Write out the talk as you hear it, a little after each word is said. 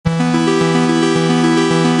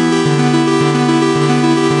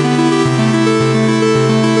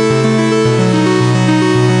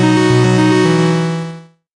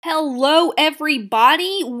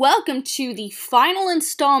everybody. Welcome to the final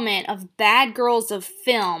installment of Bad Girls of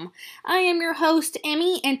Film. I am your host,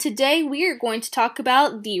 Emmy, and today we are going to talk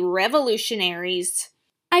about the Revolutionaries.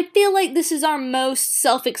 I feel like this is our most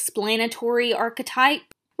self-explanatory archetype.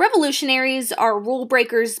 Revolutionaries are rule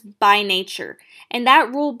breakers by nature, and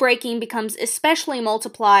that rule breaking becomes especially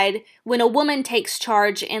multiplied when a woman takes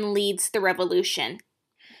charge and leads the revolution.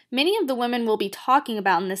 Many of the women we'll be talking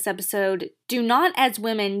about in this episode do not, as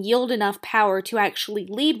women, yield enough power to actually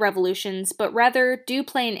lead revolutions, but rather do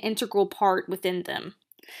play an integral part within them.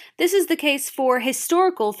 This is the case for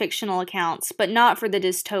historical fictional accounts, but not for the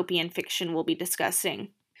dystopian fiction we'll be discussing.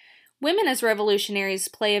 Women as revolutionaries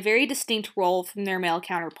play a very distinct role from their male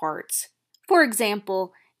counterparts. For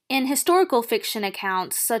example, in historical fiction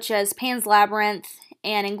accounts such as Pan's Labyrinth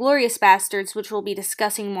and Inglourious Basterds, which we'll be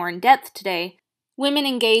discussing more in depth today, women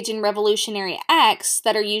engage in revolutionary acts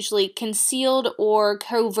that are usually concealed or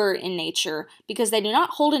covert in nature because they do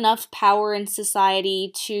not hold enough power in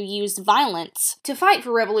society to use violence to fight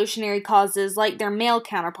for revolutionary causes like their male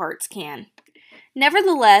counterparts can.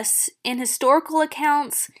 Nevertheless, in historical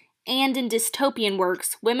accounts and in dystopian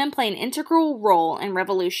works, women play an integral role in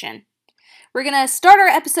revolution. We're going to start our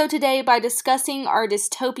episode today by discussing our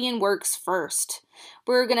dystopian works first.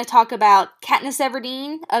 We're going to talk about Katniss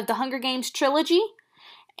Everdeen of the Hunger Games trilogy,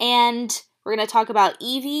 and we're going to talk about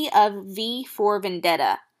Evie of V for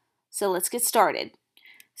Vendetta. So let's get started.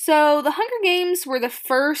 So the Hunger Games were the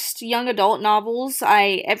first young adult novels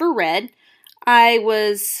I ever read. I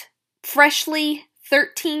was freshly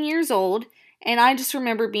 13 years old, and I just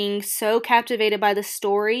remember being so captivated by the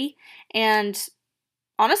story and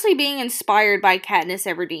honestly being inspired by Katniss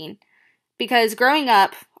Everdeen. Because growing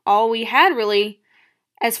up, all we had really,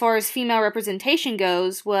 as far as female representation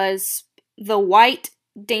goes, was the white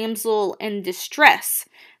damsel in distress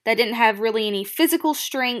that didn't have really any physical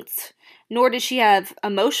strength, nor did she have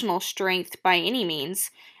emotional strength by any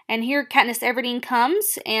means. And here Katniss Everdeen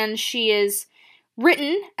comes, and she is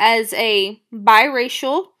written as a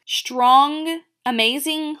biracial, strong,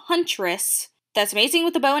 amazing huntress that's amazing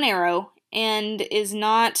with the bow and arrow and is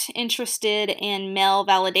not interested in male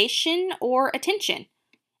validation or attention.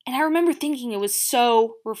 And I remember thinking it was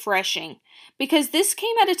so refreshing because this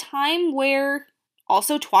came at a time where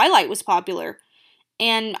also Twilight was popular.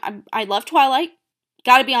 And I love Twilight.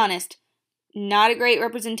 Gotta be honest, not a great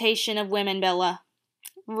representation of women, Bella.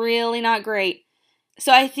 Really not great.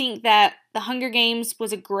 So I think that The Hunger Games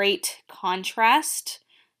was a great contrast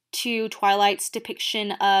to Twilight's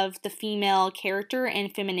depiction of the female character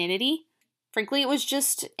and femininity. Frankly, it was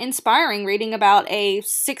just inspiring reading about a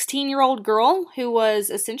 16-year-old girl who was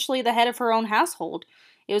essentially the head of her own household.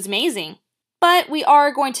 It was amazing. But we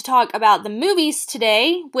are going to talk about the movies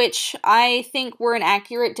today, which I think were an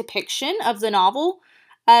accurate depiction of the novel.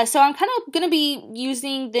 So I'm kind of going to be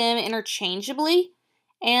using them interchangeably.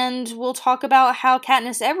 And we'll talk about how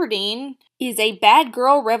Katniss Everdeen is a bad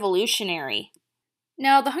girl revolutionary.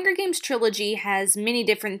 Now, the Hunger Games trilogy has many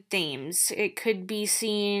different themes. It could be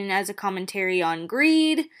seen as a commentary on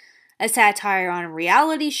greed, a satire on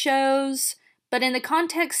reality shows, but in the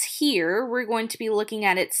context here, we're going to be looking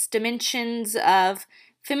at its dimensions of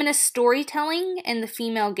feminist storytelling and the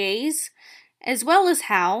female gaze, as well as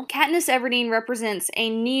how Katniss Everdeen represents a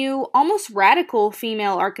new, almost radical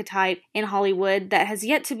female archetype in Hollywood that has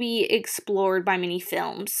yet to be explored by many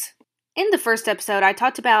films. In the first episode, I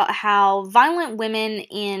talked about how violent women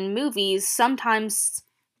in movies sometimes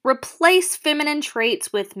replace feminine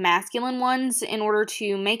traits with masculine ones in order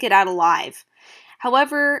to make it out alive.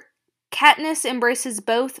 However, Katniss embraces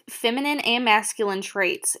both feminine and masculine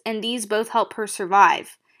traits, and these both help her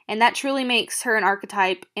survive, and that truly makes her an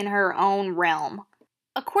archetype in her own realm.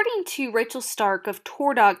 According to Rachel Stark of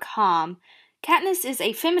Tor.com, Katniss is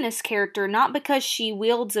a feminist character not because she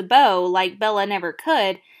wields a bow like Bella never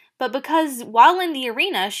could, but because while in the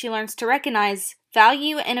arena, she learns to recognize,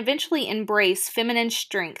 value, and eventually embrace feminine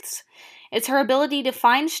strengths. It's her ability to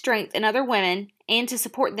find strength in other women, and to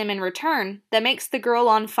support them in return, that makes the girl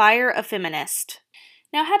on fire a feminist.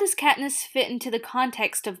 Now, how does Katniss fit into the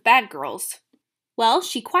context of Bad Girls? Well,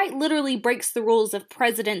 she quite literally breaks the rules of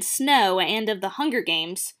President Snow and of the Hunger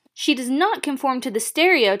Games. She does not conform to the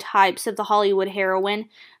stereotypes of the Hollywood heroine,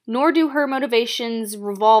 nor do her motivations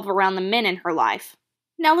revolve around the men in her life.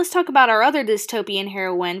 Now let's talk about our other dystopian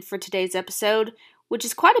heroine for today's episode, which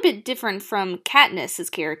is quite a bit different from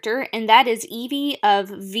Katniss's character, and that is Evie of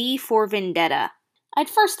V for Vendetta.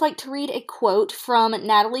 I'd first like to read a quote from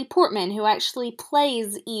Natalie Portman, who actually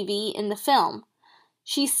plays Evie in the film.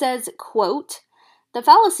 She says, quote, "The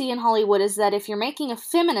fallacy in Hollywood is that if you're making a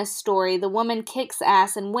feminist story, the woman kicks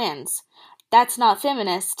ass and wins. That's not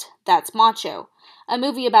feminist, that's macho. A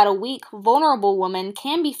movie about a weak, vulnerable woman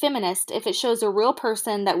can be feminist if it shows a real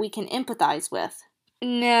person that we can empathize with.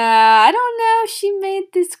 Nah, I don't know if she made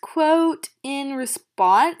this quote in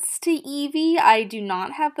response to Evie. I do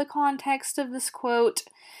not have the context of this quote.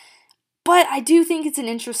 But I do think it's an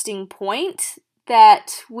interesting point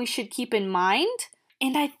that we should keep in mind.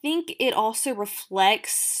 And I think it also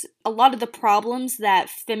reflects a lot of the problems that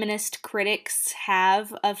feminist critics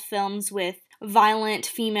have of films with violent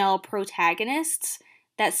female protagonists,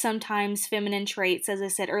 that sometimes feminine traits, as I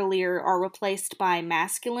said earlier, are replaced by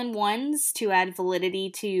masculine ones to add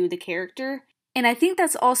validity to the character. And I think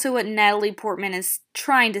that's also what Natalie Portman is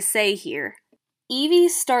trying to say here. Evie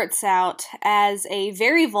starts out as a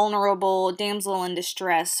very vulnerable damsel in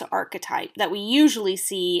distress archetype that we usually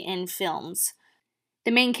see in films.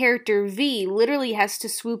 The main character, V, literally has to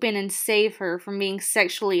swoop in and save her from being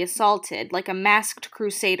sexually assaulted, like a masked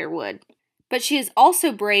crusader would. But she is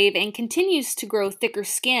also brave and continues to grow thicker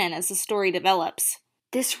skin as the story develops.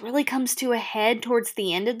 This really comes to a head towards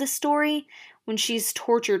the end of the story, when she's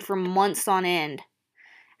tortured for months on end.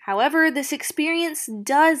 However, this experience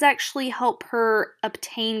does actually help her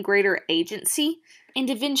obtain greater agency, and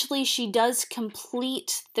eventually she does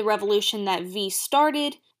complete the revolution that V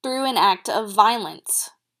started through an act of violence.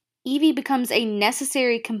 Evie becomes a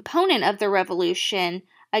necessary component of the revolution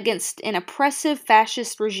against an oppressive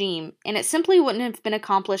fascist regime, and it simply wouldn't have been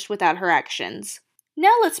accomplished without her actions.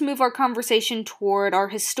 Now let's move our conversation toward our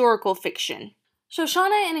historical fiction.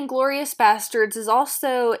 Shoshana in Inglourious Basterds is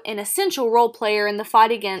also an essential role player in the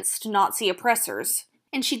fight against Nazi oppressors,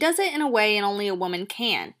 and she does it in a way only a woman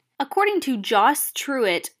can. According to Joss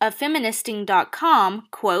Truitt of Feministing.com,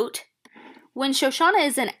 quote, "When Shoshana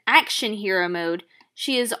is in action hero mode,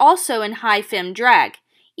 she is also in high femme drag.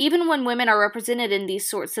 Even when women are represented in these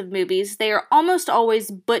sorts of movies, they are almost always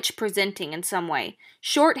butch presenting in some way.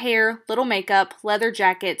 Short hair, little makeup, leather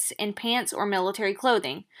jackets, and pants or military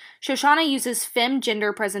clothing. Shoshana uses femme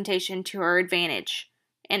gender presentation to her advantage."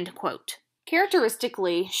 End quote.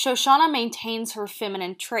 Characteristically, Shoshana maintains her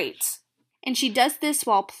feminine traits, and she does this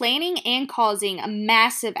while planning and causing a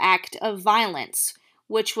massive act of violence,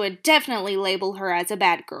 which would definitely label her as a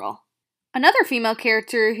bad girl. Another female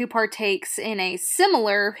character who partakes in a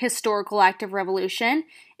similar historical act of revolution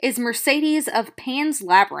is Mercedes of Pan's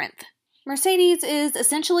Labyrinth. Mercedes is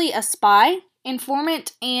essentially a spy,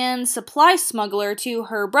 informant, and supply smuggler to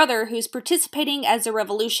her brother who's participating as a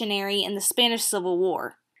revolutionary in the Spanish Civil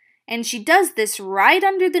War. And she does this right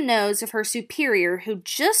under the nose of her superior, who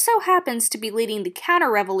just so happens to be leading the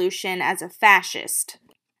counter-revolution as a fascist.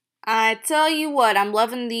 I tell you what, I'm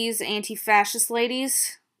loving these anti-fascist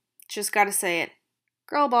ladies. Just gotta say it.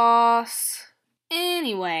 Girl boss.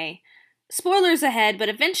 Anyway, spoilers ahead, but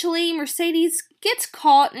eventually Mercedes gets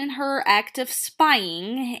caught in her act of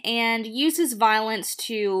spying and uses violence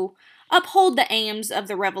to uphold the aims of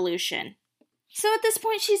the revolution. So at this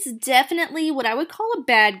point, she's definitely what I would call a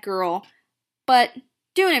bad girl, but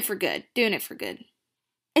doing it for good.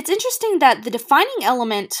 It's interesting that the defining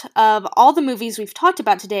element of all the movies we've talked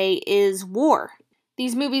about today is war.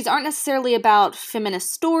 These movies aren't necessarily about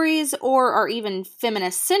feminist stories or are even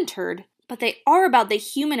feminist-centered, but they are about the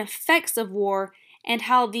human effects of war and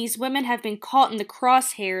how these women have been caught in the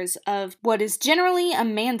crosshairs of what is generally a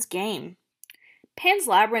man's game. Pan's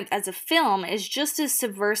Labyrinth as a film is just as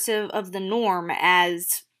subversive of the norm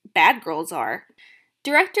as Bad Girls are.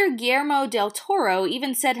 Director Guillermo del Toro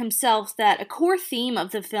even said himself that a core theme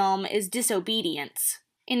of the film is disobedience.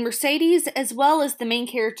 And Mercedes, as well as the main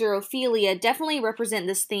character Ophelia, definitely represent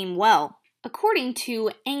this theme well. According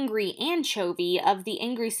to Angry Anchovy of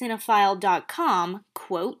theangrycinephile.com,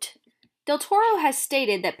 quote, "Del Toro has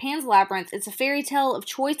stated that Pan's Labyrinth is a fairy tale of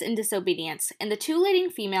choice and disobedience, and the two leading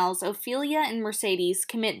females, Ophelia and Mercedes,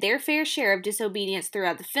 commit their fair share of disobedience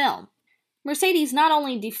throughout the film. Mercedes not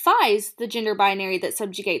only defies the gender binary that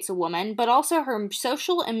subjugates a woman, but also her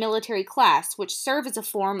social and military class, which serve as a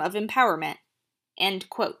form of empowerment." End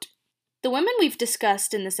quote. The women we've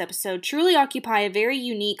discussed in this episode truly occupy a very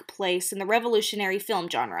unique place in the revolutionary film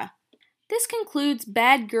genre. This concludes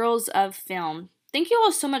Bad Girls of Film. Thank you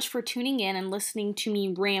all so much for tuning in and listening to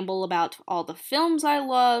me ramble about all the films I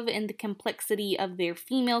love and the complexity of their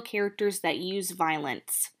female characters that use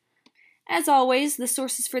violence. As always, the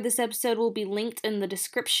sources for this episode will be linked in the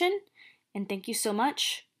description, and thank you so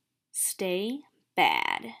much. Stay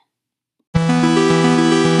bad.